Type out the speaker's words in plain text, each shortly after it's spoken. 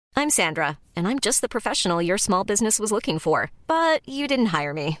I'm Sandra, and I'm just the professional your small business was looking for. But you didn't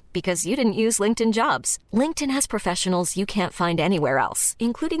hire me because you didn't use LinkedIn Jobs. LinkedIn has professionals you can't find anywhere else,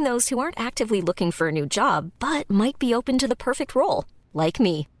 including those who aren't actively looking for a new job, but might be open to the perfect role, like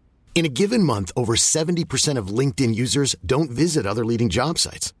me. In a given month, over 70% of LinkedIn users don't visit other leading job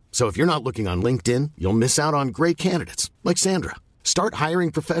sites. So if you're not looking on LinkedIn, you'll miss out on great candidates like Sandra. Start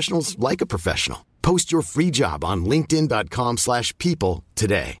hiring professionals like a professional. Post your free job on linkedin.com/people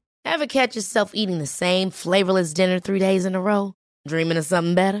today. Ever catch yourself eating the same flavorless dinner 3 days in a row? Dreaming of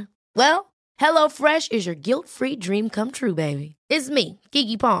something better? Well, HelloFresh is your guilt-free dream come true, baby. It's me,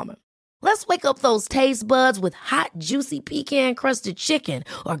 Keke Palmer. Let's wake up those taste buds with hot, juicy pecan-crusted chicken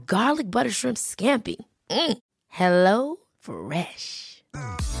or garlic butter shrimp scampi. Hello Fresh.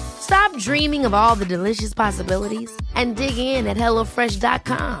 Stop dreaming of all the delicious possibilities and dig in at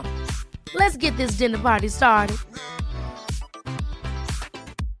HelloFresh.com. Let's get this dinner party started.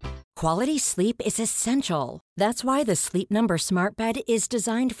 Quality sleep is essential. That's why the Sleep Number Smart Bed is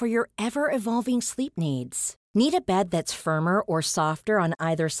designed for your ever-evolving sleep needs. Need a bed that's firmer or softer on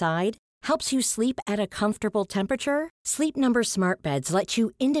either side? Helps you sleep at a comfortable temperature? Sleep Number Smart Beds let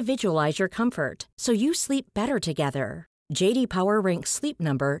you individualize your comfort, so you sleep better together. J.D. Power ranks Sleep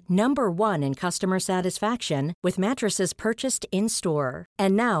Number number 1 in customer satisfaction with mattresses purchased in-store.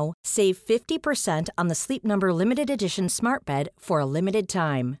 And now, save 50% on the Sleep Number Limited Edition Smart Bed for a limited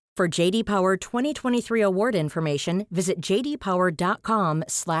time. For J.D. Power 2023 award information, visit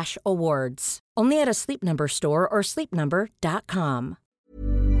jdpower.com/awards. Only at a Sleep Number store or sleepnumber.com.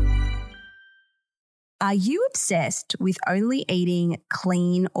 Are you obsessed with only eating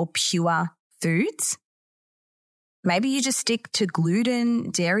clean or pure foods? Maybe you just stick to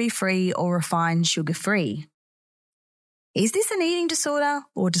gluten, dairy-free, or refined sugar-free. Is this an eating disorder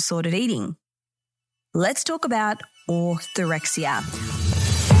or disordered eating? Let's talk about orthorexia.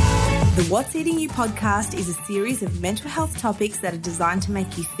 The What's Eating You podcast is a series of mental health topics that are designed to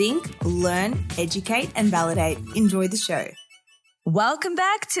make you think, learn, educate, and validate. Enjoy the show. Welcome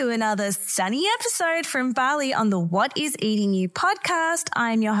back to another sunny episode from Bali on the What is Eating You podcast.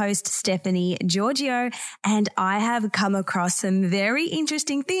 I'm your host, Stephanie Giorgio, and I have come across some very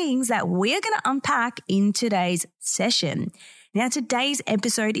interesting things that we're going to unpack in today's session. Now, today's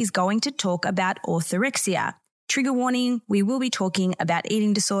episode is going to talk about orthorexia. Trigger warning, we will be talking about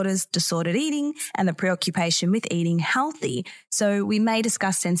eating disorders, disordered eating, and the preoccupation with eating healthy. So we may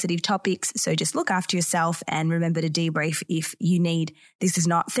discuss sensitive topics, so just look after yourself and remember to debrief if you need. This is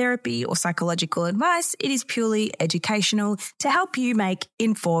not therapy or psychological advice. It is purely educational to help you make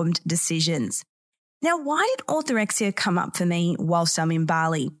informed decisions. Now, why did orthorexia come up for me whilst I'm in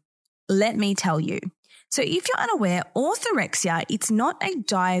Bali? Let me tell you. So if you're unaware, orthorexia, it's not a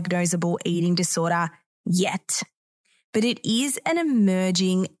diagnosable eating disorder yet, but it is an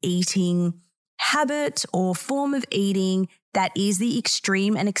emerging eating habit or form of eating that is the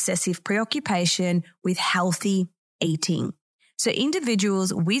extreme and excessive preoccupation with healthy eating. So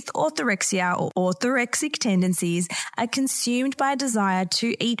individuals with orthorexia or orthorexic tendencies are consumed by a desire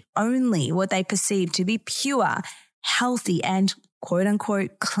to eat only what they perceive to be pure, healthy, and quote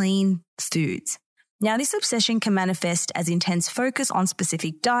unquote clean foods. Now, this obsession can manifest as intense focus on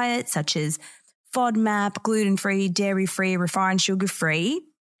specific diets such as FODMAP, gluten-free, dairy-free, refined sugar-free,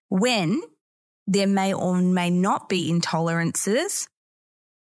 when there may or may not be intolerances.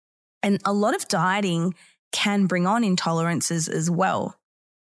 And a lot of dieting can bring on intolerances as well.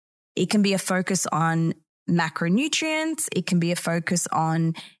 It can be a focus on macronutrients. It can be a focus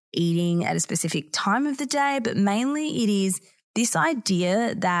on eating at a specific time of the day, but mainly it is this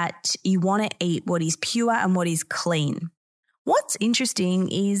idea that you want to eat what is pure and what is clean. What's interesting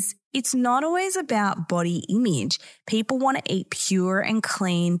is it's not always about body image. People want to eat pure and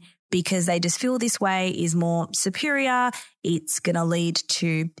clean because they just feel this way is more superior. It's going to lead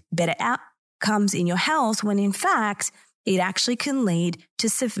to better outcomes in your health, when in fact, it actually can lead to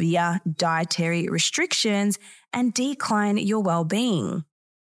severe dietary restrictions and decline your well-being.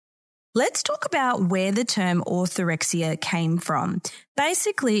 Let's talk about where the term orthorexia came from.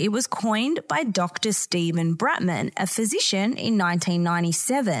 Basically, it was coined by Dr. Stephen Bratman, a physician in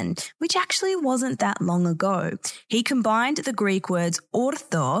 1997, which actually wasn't that long ago. He combined the Greek words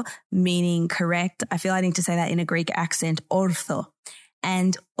ortho, meaning correct, I feel I need to say that in a Greek accent, ortho,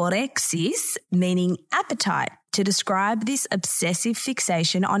 and orexis, meaning appetite, to describe this obsessive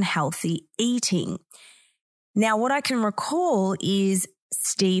fixation on healthy eating. Now, what I can recall is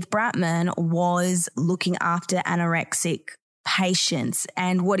Steve Bratman was looking after anorexic patients,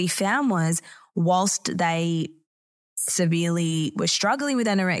 and what he found was whilst they severely were struggling with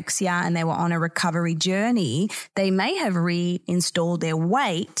anorexia and they were on a recovery journey, they may have reinstalled their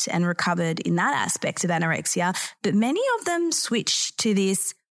weight and recovered in that aspect of anorexia, but many of them switched to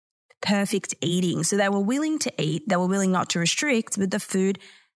this perfect eating. So they were willing to eat, they were willing not to restrict, but the food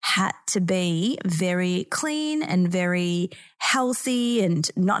had to be very clean and very healthy and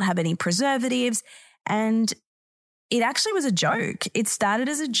not have any preservatives. And it actually was a joke. It started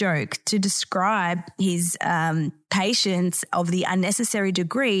as a joke to describe his patients of the unnecessary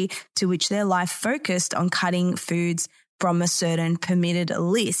degree to which their life focused on cutting foods from a certain permitted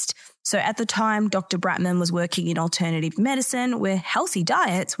list. So at the time, Dr. Bratman was working in alternative medicine where healthy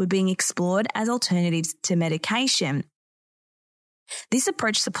diets were being explored as alternatives to medication. This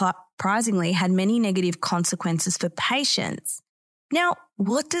approach surprisingly had many negative consequences for patients. Now,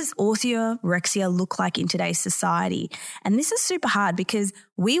 what does orthorexia look like in today's society? And this is super hard because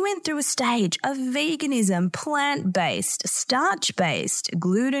we went through a stage of veganism, plant-based, starch-based,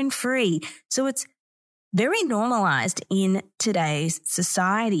 gluten-free. So it's very normalized in today's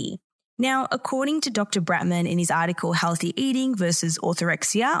society. Now, according to Dr. Bratman in his article, Healthy Eating versus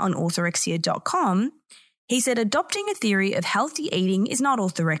Orthorexia on orthorexia.com, he said adopting a theory of healthy eating is not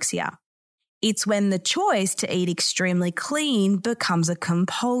orthorexia. It's when the choice to eat extremely clean becomes a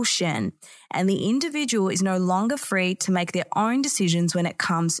compulsion and the individual is no longer free to make their own decisions when it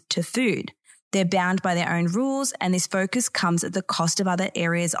comes to food. They're bound by their own rules and this focus comes at the cost of other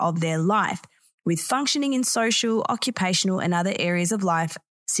areas of their life, with functioning in social, occupational, and other areas of life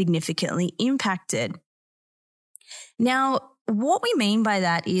significantly impacted. Now, what we mean by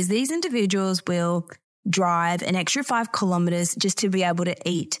that is these individuals will drive an extra 5 kilometers just to be able to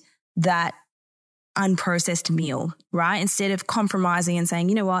eat that unprocessed meal, right? Instead of compromising and saying,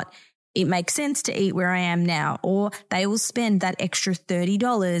 you know what, it makes sense to eat where I am now. Or they will spend that extra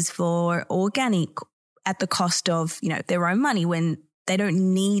 $30 for organic at the cost of, their own money when they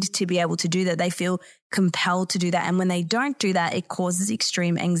don't need to be able to do that. They feel compelled to do that. And when they don't do that, it causes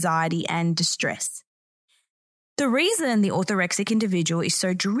extreme anxiety and distress. The reason the orthorexic individual is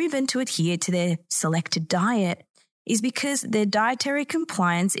so driven to adhere to their selected diet is because their dietary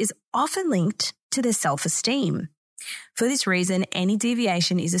compliance is often linked to their self-esteem. For this reason, any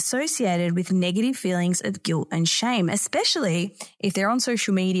deviation is associated with negative feelings of guilt and shame, especially if they're on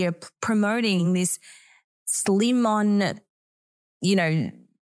social media promoting this slim on,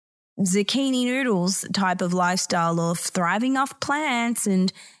 zucchini noodles type of lifestyle of thriving off plants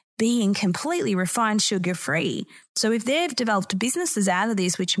and being completely refined sugar-free. So if they've developed businesses out of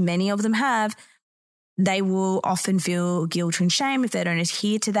this, which many of them have, they will often feel guilt and shame if they don't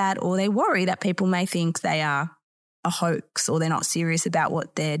adhere to that, or they worry that people may think they are a hoax or they're not serious about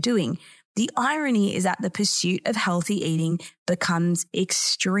what they're doing. The irony is that the pursuit of healthy eating becomes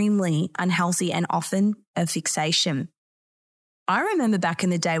extremely unhealthy and often a fixation. I remember back in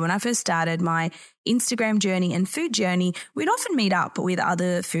the day when I first started my Instagram journey and food journey, we'd often meet up with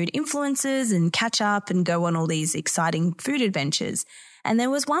other food influencers and catch up and go on all these exciting food adventures. And there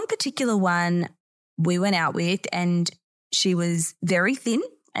was one particular one we went out with and she was very thin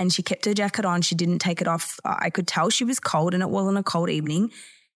and she kept her jacket on. She didn't take it off. I could tell she was cold and it wasn't a cold evening.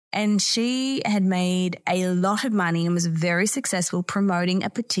 And she had made a lot of money and was very successful promoting a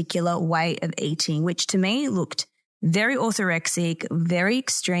particular way of eating, which to me looked very orthorexic, very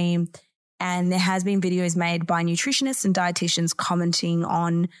extreme. And there has been videos made by nutritionists and dietitians commenting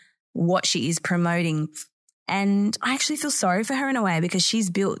on what she is promoting. And I actually feel sorry for her in a way because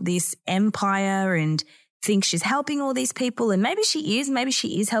she's built this empire and thinks she's helping all these people. And maybe she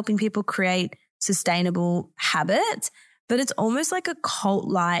is helping people create sustainable habits, but it's almost like a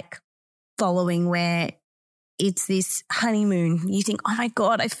cult-like following where it's this honeymoon. You think, oh my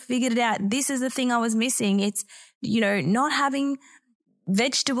God, I figured it out. This is the thing I was missing. It's, not having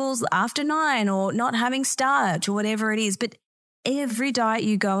vegetables after 9 or not having starch or whatever it is. But every diet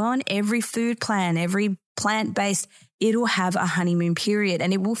you go on, every food plan, every plant-based, it'll have a honeymoon period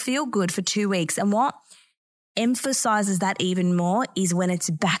and it will feel good for 2 weeks. And what emphasizes that even more is when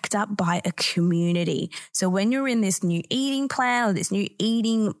it's backed up by a community. So when you're in this new eating plan or this new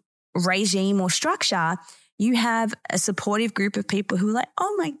eating regime or structure, you have a supportive group of people who are like,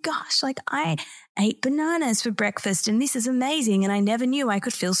 oh my gosh, like I ate bananas for breakfast and this is amazing and I never knew I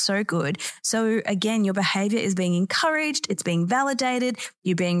could feel so good. So again, your behavior is being encouraged, it's being validated,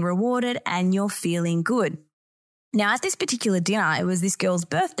 you're being rewarded and you're feeling good. Now at this particular dinner, it was this girl's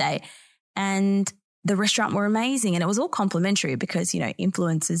birthday and the restaurant were amazing and it was all complimentary because,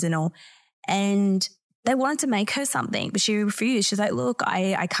 influencers and all. And they wanted to make her something, but she refused. She's like, look,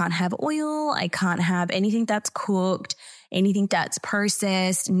 I can't have oil. I can't have anything that's cooked, anything that's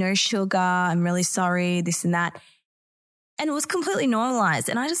processed, no sugar. I'm really sorry, this and that. And it was completely normalized.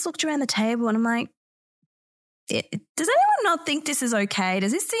 And I just looked around the table and I'm like, does anyone not think this is okay?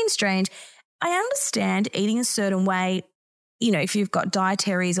 Does this seem strange? I understand eating a certain way, you know, if you've got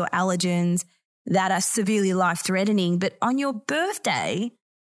dietaries or allergens that are severely life-threatening, but on your birthday,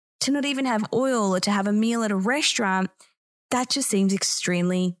 to not even have oil or to have a meal at a restaurant, that just seems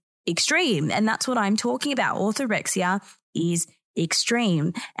extremely extreme. And that's what I'm talking about. Orthorexia is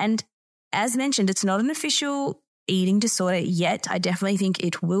extreme. And as mentioned, it's not an official eating disorder yet. I definitely think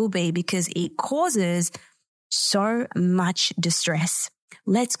it will be because it causes so much distress.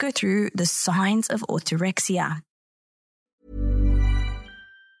 Let's go through the signs of orthorexia.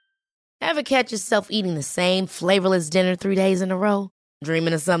 Ever catch yourself eating the same flavorless dinner 3 days in a row?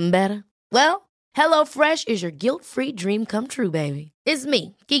 Dreaming of something better? Well, HelloFresh is your guilt-free dream come true, baby. It's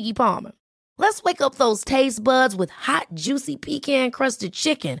me, Keke Palmer. Let's wake up those taste buds with hot, juicy pecan-crusted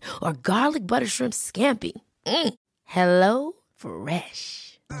chicken or garlic butter shrimp scampi. Hello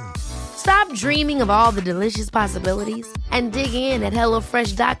Fresh. Stop dreaming of all the delicious possibilities and dig in at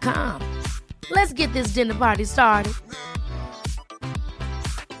HelloFresh.com. Let's get this dinner party started.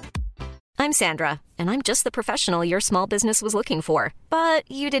 I'm Sandra, and I'm just the professional your small business was looking for. But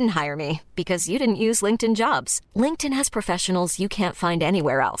you didn't hire me because you didn't use LinkedIn Jobs. LinkedIn has professionals you can't find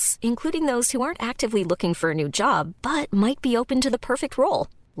anywhere else, including those who aren't actively looking for a new job, but might be open to the perfect role,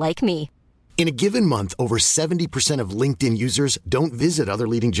 like me. In a given month, over 70% of LinkedIn users don't visit other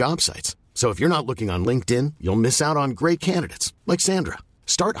leading job sites. So if you're not looking on LinkedIn, you'll miss out on great candidates like Sandra.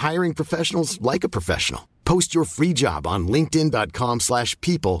 Start hiring professionals like a professional. Post your free job on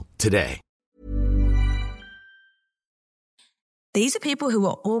linkedin.com/people today. These are people who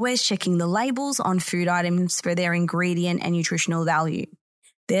are always checking the labels on food items for their ingredient and nutritional value.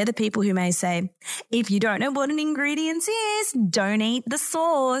 They're the people who may say, if you don't know what an ingredient is, don't eat the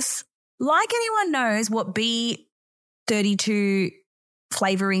sauce. Like anyone knows what B32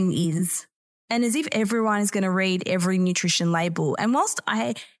 flavoring is. And as if everyone is going to read every nutrition label. And whilst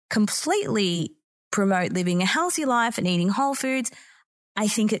I completely promote living a healthy life and eating whole foods, I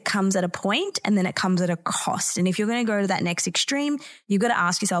think it comes at a point and then it comes at a cost. And if you're going to go to that next extreme, you've got to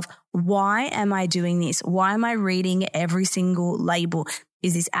ask yourself, why am I doing this? Why am I reading every single label?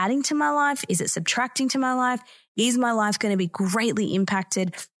 Is this adding to my life? Is it subtracting to my life? Is my life going to be greatly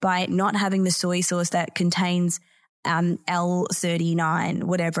impacted by not having the soy sauce that contains L39,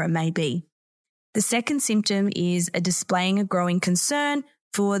 whatever it may be? The second symptom is displaying a growing concern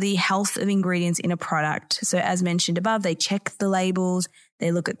for the health of ingredients in a product. So as mentioned above, they check the labels,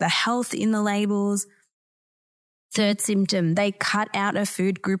 they look at the health in the labels. Third symptom, they cut out a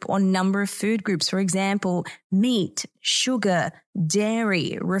food group or number of food groups. For example, meat, sugar,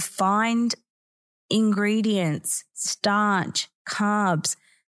 dairy, refined ingredients, starch, carbs,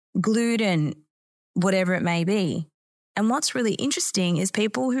 gluten, whatever it may be. And what's really interesting is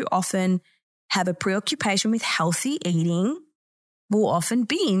people who often have a preoccupation with healthy eating will often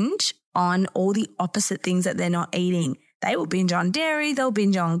binge on all the opposite things that they're not eating. They will binge on dairy, they'll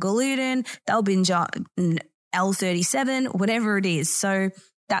binge on gluten, they'll binge on L37, whatever it is. So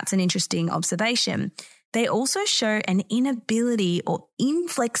that's an interesting observation. They also show an inability or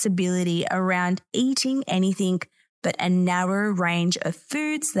inflexibility around eating anything but a narrow range of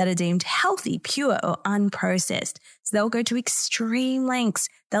foods that are deemed healthy, pure, or unprocessed. So they'll go to extreme lengths.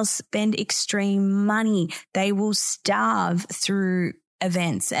 They'll spend extreme money. They will starve through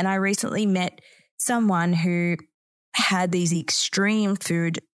events. And I recently met someone who had these extreme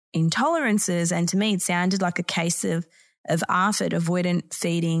food intolerances. And to me, it sounded like a case of ARFID, avoidant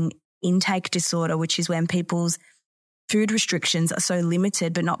feeding intake disorder, which is when people's food restrictions are so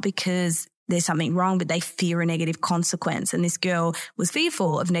limited, but not because there's something wrong, but they fear a negative consequence. And this girl was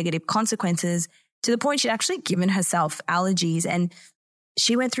fearful of negative consequences to the point she'd actually given herself allergies, and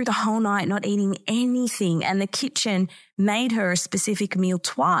she went through the whole night not eating anything. And the kitchen made her a specific meal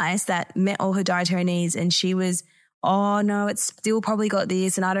twice that met all her dietary needs. And she was, oh no, it's still probably got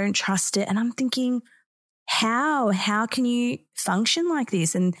this and I don't trust it. And I'm thinking, how can you function like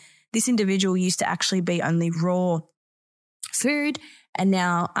this? And this individual used to actually be only raw food and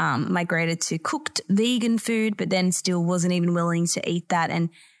now migrated to cooked vegan food, but then still wasn't even willing to eat that and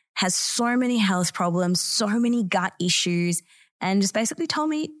has so many health problems, so many gut issues, and just basically told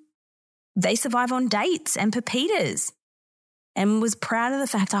me they survive on dates and pepitas and was proud of the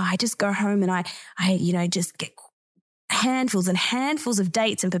fact, I just go home and I just get handfuls and handfuls of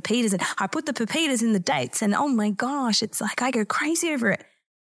dates and pepitas and I put the pepitas in the dates and oh my gosh, it's like I go crazy over it.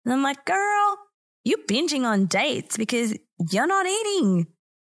 And I'm like, girl, you're binging on dates because you're not eating.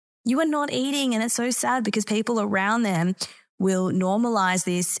 You are not eating. And it's so sad because people around them will normalize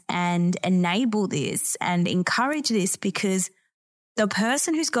this and enable this and encourage this, because the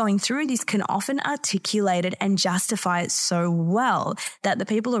person who's going through this can often articulate it and justify it so well that the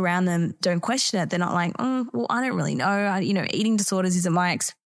people around them don't question it. They're not like, well, I don't really know. Eating disorders isn't my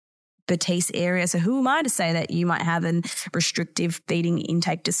expertise area. So who am I to say that you might have a restrictive feeding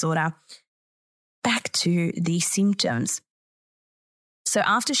intake disorder? Back to the symptoms. So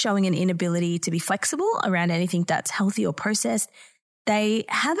after showing an inability to be flexible around anything that's healthy or processed, they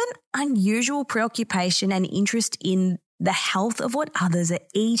have an unusual preoccupation and interest in the health of what others are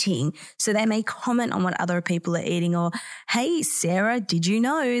eating. So they may comment on what other people are eating, or, hey, Sarah, did you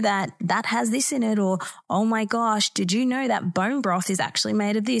know that has this in it? Or, oh my gosh, did you know that bone broth is actually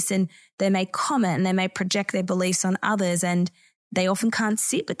made of this? And they may comment and they may project their beliefs on others, and they often can't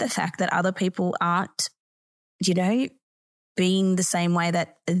sit with the fact that other people aren't, being the same way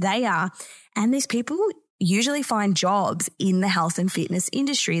that they are. And these people usually find jobs in the health and fitness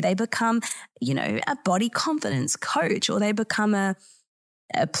industry. They become, a body confidence coach, or they become a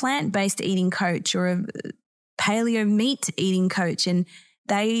plant-based eating coach, or a paleo meat eating coach. And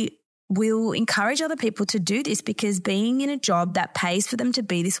they will encourage other people to do this, because being in a job that pays for them to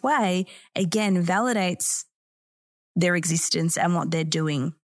be this way, again, validates their existence and what they're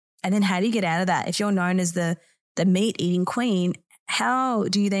doing. And then how do you get out of that? If you're known as the meat eating queen, how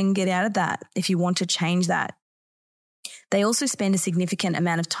do you then get out of that if you want to change that? They also spend a significant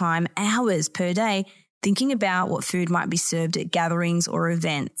amount of time, hours per day, thinking about what food might be served at gatherings or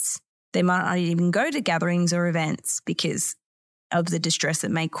events. They might not even go to gatherings or events because of the distress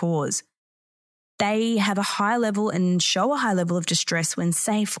it may cause. They have a high level and show a high level of distress when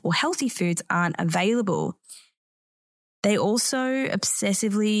safe or healthy foods aren't available. They also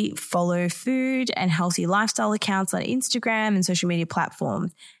obsessively follow food and healthy lifestyle accounts on Instagram and social media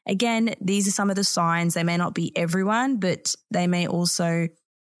platforms. Again, these are some of the signs. They may not be everyone, but they may also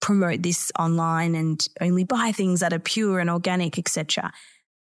promote this online and only buy things that are pure and organic, etc.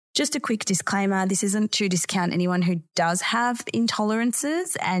 Just a quick disclaimer, this isn't to discount anyone who does have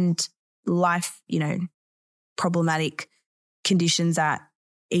intolerances and life, problematic conditions that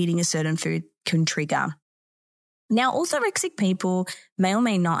eating a certain food can trigger. Now, orthorexic people may or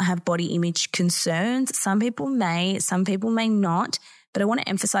may not have body image concerns. Some people may not. But I want to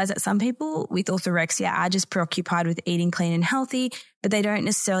emphasize that some people with orthorexia are just preoccupied with eating clean and healthy, but they don't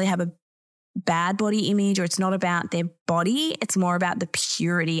necessarily have a bad body image, or it's not about their body. It's more about the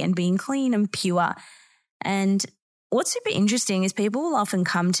purity and being clean and pure. And what's super interesting is people will often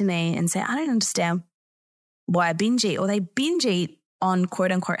come to me and say, I don't understand why I binge eat, or they binge eat on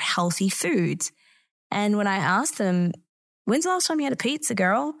quote unquote healthy foods. And when I ask them, when's the last time you had a pizza,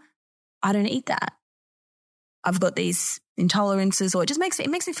 girl? I don't eat that. I've got these intolerances, or it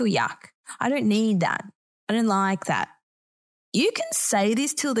makes me feel yuck. I don't need that. I don't like that. You can say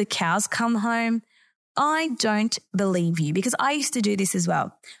this till the cows come home. I don't believe you, because I used to do this as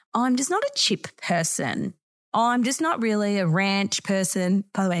well. I'm just not a chip person. I'm just not really a ranch person.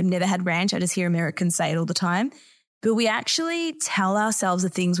 By the way, I've never had ranch. I just hear Americans say it all the time. But we actually tell ourselves the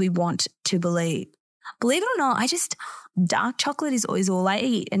things we want to believe. Believe it or not, dark chocolate is always all I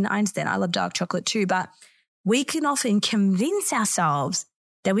eat. And I understand I love dark chocolate too, but we can often convince ourselves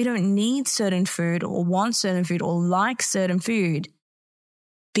that we don't need certain food or want certain food or like certain food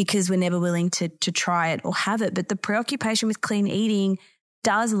because we're never willing to try it or have it. But the preoccupation with clean eating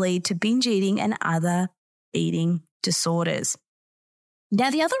does lead to binge eating and other eating disorders. Now,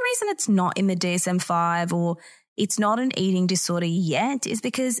 the other reason it's not in the DSM-5 or it's not an eating disorder yet is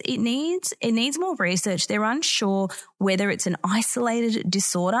because it needs more research. They're unsure whether it's an isolated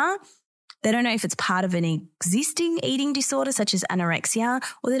disorder. They don't know if it's part of an existing eating disorder such as anorexia,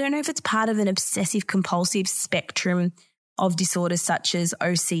 or they don't know if it's part of an obsessive compulsive spectrum of disorders such as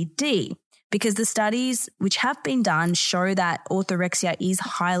OCD, because the studies which have been done show that orthorexia is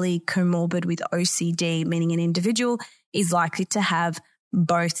highly comorbid with OCD, meaning an individual is likely to have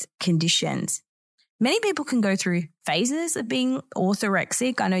both conditions. Many people can go through phases of being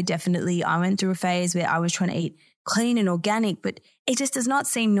orthorexic. I know definitely I went through a phase where I was trying to eat clean and organic, but it just does not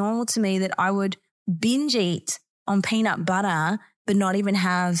seem normal to me that I would binge eat on peanut butter but not even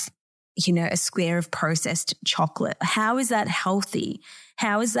have, a square of processed chocolate. How is that healthy?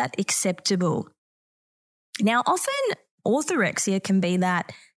 How is that acceptable? Now, often orthorexia can be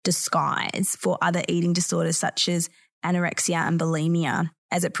that disguise for other eating disorders such as anorexia and bulimia,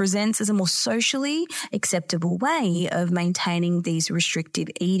 as it presents as a more socially acceptable way of maintaining these restrictive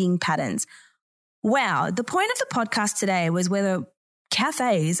eating patterns. Wow, the point of the podcast today was whether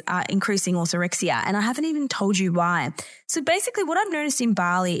cafes are increasing orthorexia, and I haven't even told you why. So basically what I've noticed in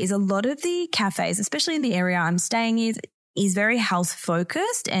Bali is a lot of the cafes, especially in the area I'm staying is very health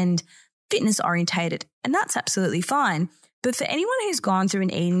focused and fitness orientated, and that's absolutely fine. But for anyone who's gone through an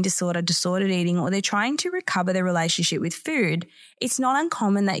eating disorder, disordered eating, or they're trying to recover their relationship with food, it's not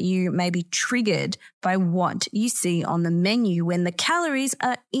uncommon that you may be triggered by what you see on the menu when the calories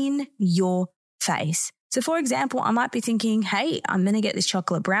are in your face. So for example, I might be thinking, hey, I'm going to get this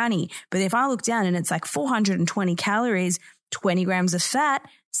chocolate brownie. But if I look down and it's like 420 calories, 20 grams of fat,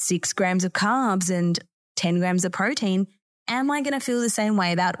 6 grams of carbs, and 10 grams of protein, am I going to feel the same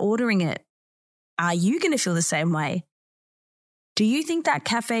way about ordering it? Are you going to feel the same way? Do you think that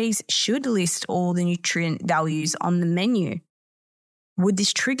cafes should list all the nutrient values on the menu? Would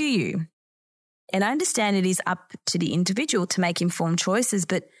this trigger you? And I understand it is up to the individual to make informed choices,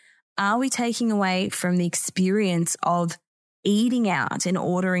 but are we taking away from the experience of eating out and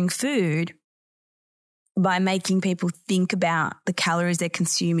ordering food by making people think about the calories they're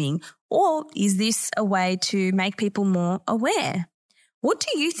consuming? Or is this a way to make people more aware? What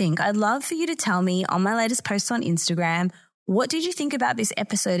do you think? I'd love for you to tell me on my latest post on Instagram. What did you think about this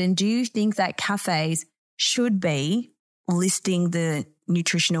episode? And do you think that cafes should be listing the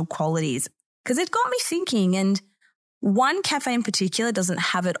nutritional qualities? Because it got me thinking, and one cafe in particular doesn't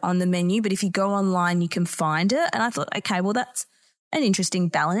have it on the menu, but if you go online, you can find it. And I thought, okay, well, that's an interesting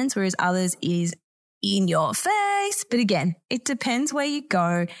balance, whereas others is in your face. But again, it depends where you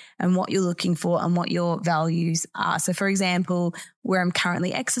go and what you're looking for and what your values are. So for example, where I'm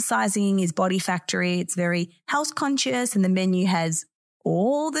currently exercising is Body Factory. It's very health conscious and the menu has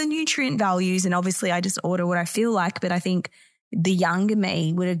all the nutrient values. And obviously I just order what I feel like. But I think the younger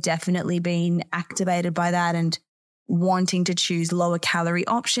me would have definitely been activated by that and wanting to choose lower calorie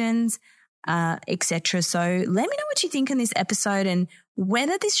options, etc. So let me know what you think in this episode and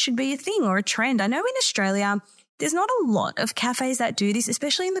whether this should be a thing or a trend. I know in Australia, there's not a lot of cafes that do this,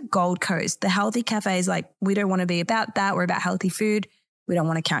 especially in the Gold Coast. The healthy cafes, like, we don't want to be about that. We're about healthy food. We don't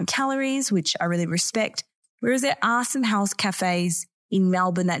want to count calories, which I really respect. Whereas there are some health cafes in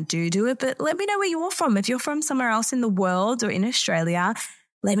Melbourne that do it. But let me know where you're from. If you're from somewhere else in the world or in Australia,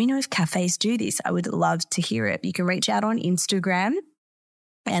 let me know if cafes do this. I would love to hear it. You can reach out on Instagram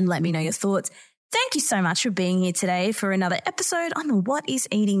and let me know your thoughts. Thank you so much for being here today for another episode on the What is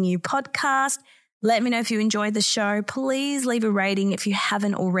Eating You podcast. Let me know if you enjoyed the show. Please leave a rating if you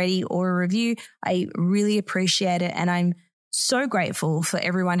haven't already, or a review. I really appreciate it, and I'm so grateful for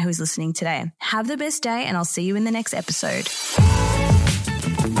everyone who is listening today. Have the best day, and I'll see you in the next episode.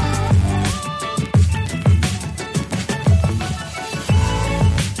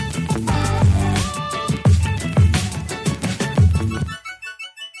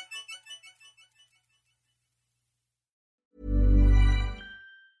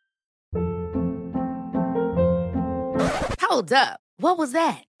 Hold up. What was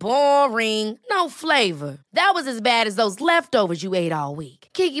that? Boring. No flavor. That was as bad as those leftovers you ate all week.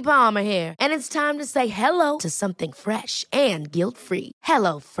 Keke Palmer here. And it's time to say hello to something fresh and guilt-free.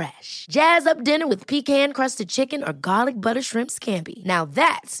 Hello Fresh. Jazz up dinner with pecan-crusted chicken or garlic butter shrimp scampi. Now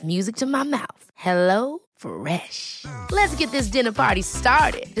that's music to my mouth. Hello Fresh. Let's get this dinner party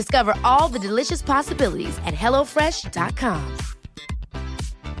started. Discover all the delicious possibilities at HelloFresh.com.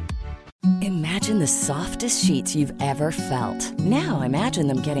 Imagine the softest sheets you've ever felt. Now imagine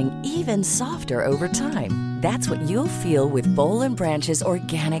them getting even softer over time. That's what you'll feel with Boll & Branch's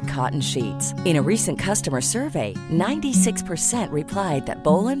organic cotton sheets. In a recent customer survey, 96% replied that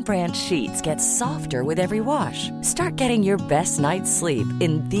Boll & Branch sheets get softer with every wash. Start getting your best night's sleep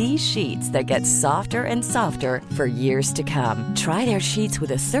in these sheets that get softer and softer for years to come. Try their sheets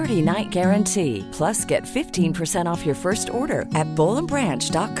with a 30-night guarantee. Plus, get 15% off your first order at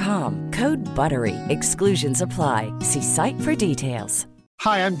bollandbranch.com. Code BUTTERY. Exclusions apply. See site for details.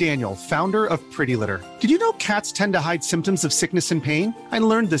 Hi, I'm Daniel, founder of Pretty Litter. Did you know cats tend to hide symptoms of sickness and pain? I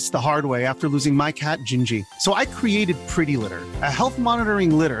learned this the hard way after losing my cat, Gingy. So I created Pretty Litter, a health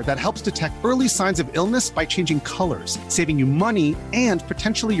monitoring litter that helps detect early signs of illness by changing colors, saving you money and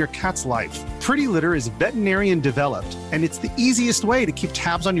potentially your cat's life. Pretty Litter is veterinarian developed, and it's the easiest way to keep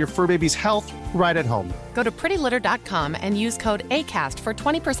tabs on your fur baby's health right at home. Go to prettylitter.com and use code ACAST for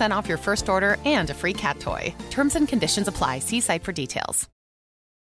 20% off your first order and a free cat toy. Terms and conditions apply. See site for details.